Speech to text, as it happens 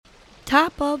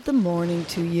Top of the morning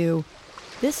to you.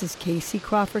 This is Casey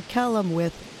Crawford Kellum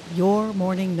with Your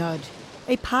Morning Nudge,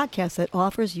 a podcast that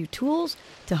offers you tools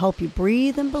to help you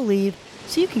breathe and believe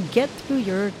so you can get through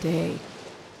your day.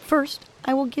 First,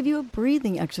 I will give you a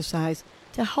breathing exercise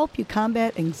to help you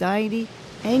combat anxiety,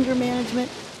 anger management,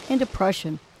 and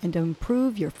depression, and to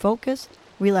improve your focus,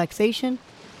 relaxation,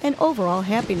 and overall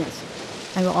happiness.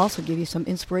 I will also give you some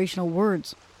inspirational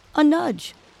words, a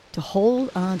nudge, to hold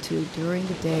on to during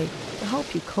the day to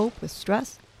help you cope with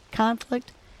stress,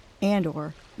 conflict, and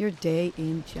or your day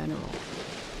in general.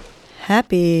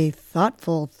 Happy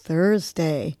Thoughtful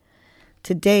Thursday.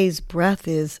 Today's breath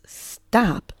is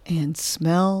stop and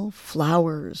smell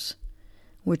flowers,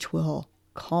 which will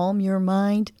calm your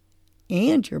mind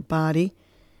and your body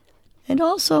and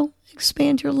also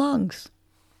expand your lungs.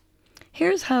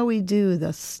 Here's how we do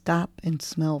the stop and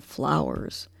smell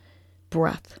flowers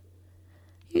breath.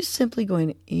 You're simply going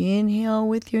to inhale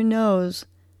with your nose,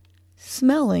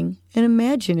 smelling an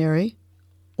imaginary,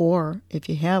 or if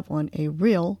you have one, a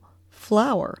real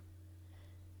flower.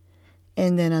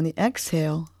 And then on the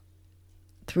exhale,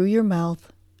 through your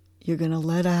mouth, you're going to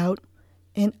let out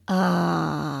an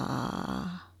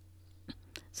ah.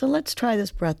 So let's try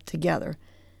this breath together.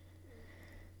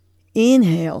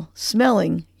 Inhale,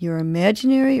 smelling your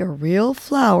imaginary or real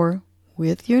flower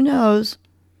with your nose.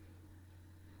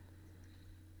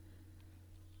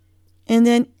 And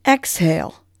then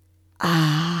exhale.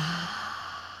 Ah.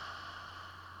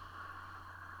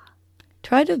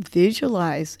 Try to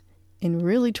visualize and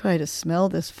really try to smell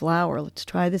this flower. Let's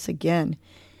try this again.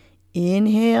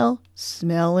 Inhale,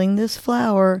 smelling this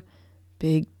flower.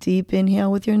 Big, deep inhale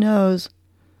with your nose.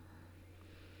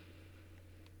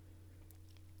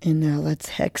 And now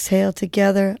let's exhale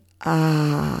together.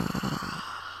 Ah.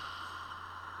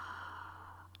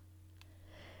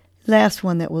 Last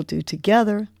one that we'll do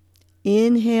together.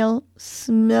 Inhale,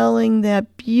 smelling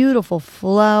that beautiful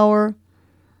flower.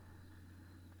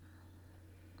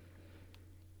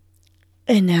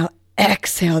 And now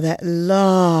exhale that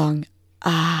long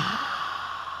ah.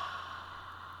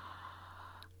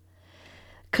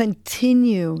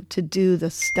 Continue to do the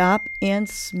stop and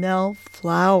smell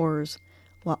flowers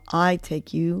while I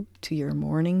take you to your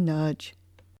morning nudge.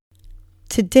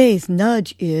 Today's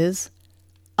nudge is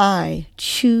I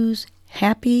choose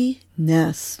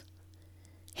happiness.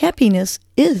 Happiness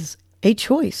is a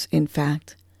choice, in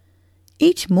fact.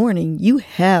 Each morning you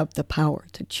have the power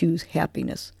to choose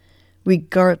happiness,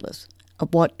 regardless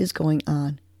of what is going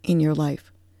on in your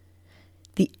life.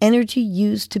 The energy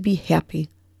used to be happy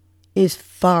is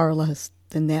far less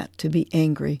than that to be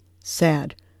angry,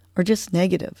 sad, or just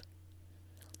negative.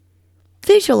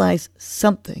 Visualize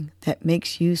something that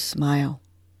makes you smile.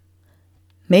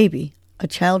 Maybe a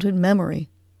childhood memory.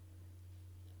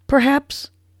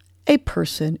 Perhaps a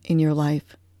person in your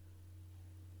life.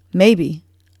 Maybe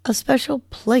a special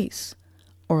place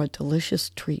or a delicious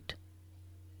treat.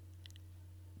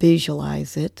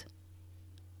 Visualize it.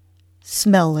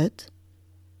 Smell it.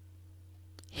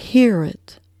 Hear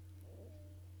it.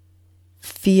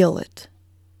 Feel it.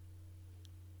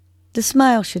 The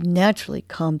smile should naturally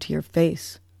come to your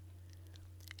face.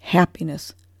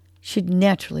 Happiness should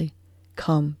naturally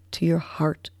come to your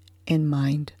heart and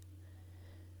mind.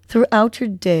 Throughout your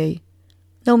day,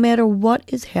 no matter what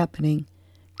is happening,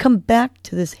 come back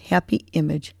to this happy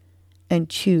image and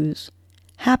choose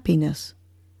happiness.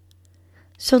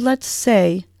 So let's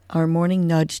say our morning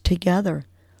nudge together.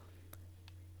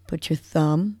 Put your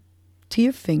thumb to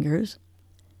your fingers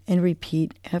and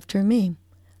repeat after me.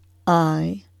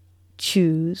 I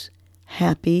choose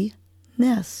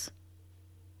happiness.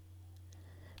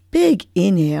 Big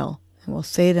inhale, and we'll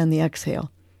say it on the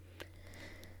exhale.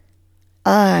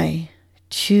 I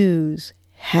choose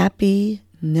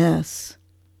happiness.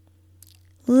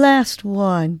 Last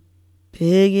one.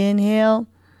 Big inhale.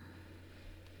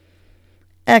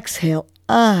 Exhale.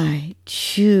 I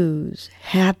choose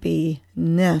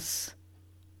happiness.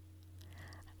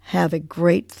 Have a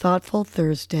great, thoughtful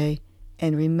Thursday,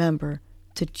 and remember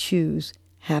to choose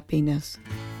happiness.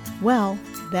 Well,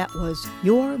 that was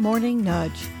your morning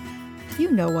nudge. You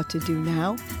know what to do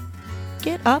now.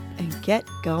 Get up and get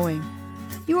going.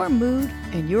 Your mood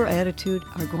and your attitude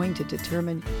are going to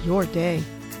determine your day.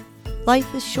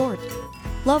 Life is short.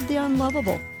 Love the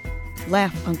unlovable.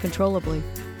 Laugh uncontrollably.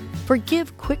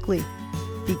 Forgive quickly.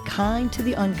 Be kind to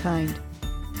the unkind.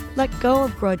 Let go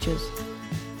of grudges.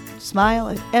 Smile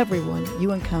at everyone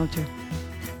you encounter.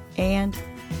 And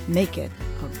make it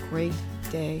a great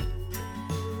day.